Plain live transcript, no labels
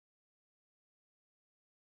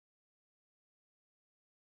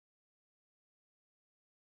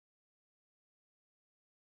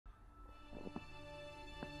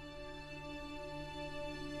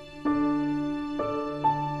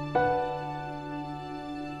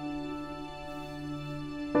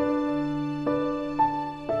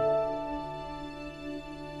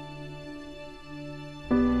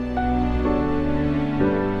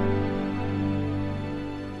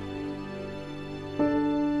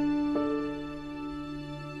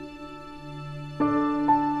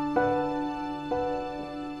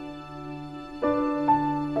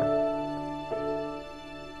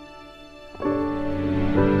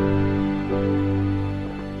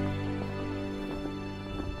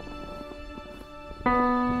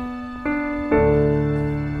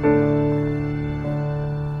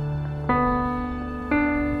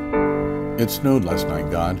It snowed last night,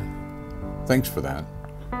 God. Thanks for that.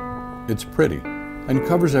 It's pretty and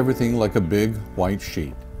covers everything like a big white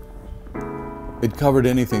sheet. It covered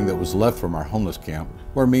anything that was left from our homeless camp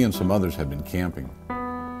where me and some others had been camping.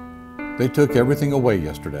 They took everything away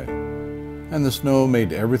yesterday, and the snow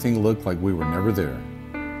made everything look like we were never there.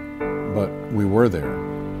 But we were there.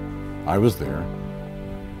 I was there.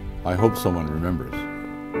 I hope someone remembers.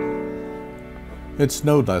 It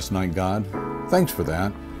snowed last night, God. Thanks for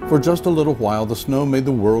that. For just a little while, the snow made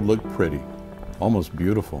the world look pretty, almost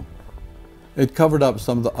beautiful. It covered up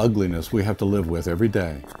some of the ugliness we have to live with every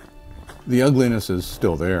day. The ugliness is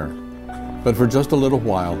still there, but for just a little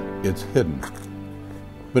while, it's hidden.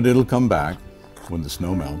 But it'll come back when the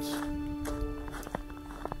snow melts.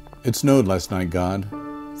 It snowed last night, God.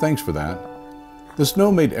 Thanks for that. The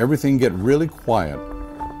snow made everything get really quiet,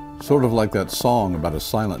 sort of like that song about a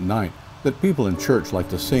silent night that people in church like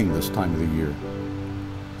to sing this time of the year.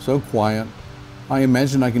 So quiet, I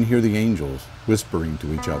imagine I can hear the angels whispering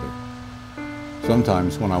to each other.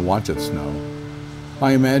 Sometimes when I watch it snow,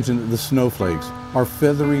 I imagine that the snowflakes are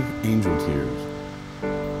feathery angel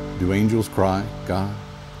tears. Do angels cry, God?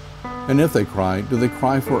 And if they cry, do they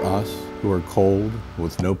cry for us who are cold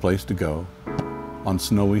with no place to go on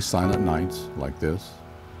snowy, silent nights like this?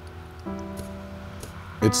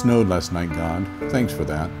 It snowed last night, God. Thanks for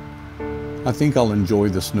that. I think I'll enjoy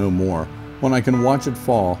the snow more when I can watch it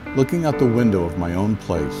fall looking out the window of my own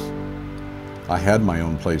place. I had my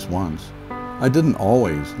own place once. I didn't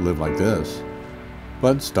always live like this.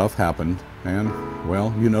 But stuff happened, and,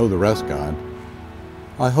 well, you know the rest, God.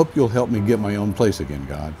 I hope you'll help me get my own place again,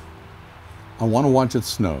 God. I want to watch it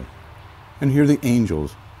snow and hear the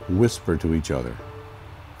angels whisper to each other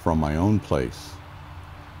from my own place.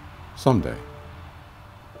 Someday.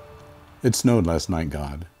 It snowed last night,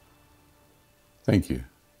 God. Thank you.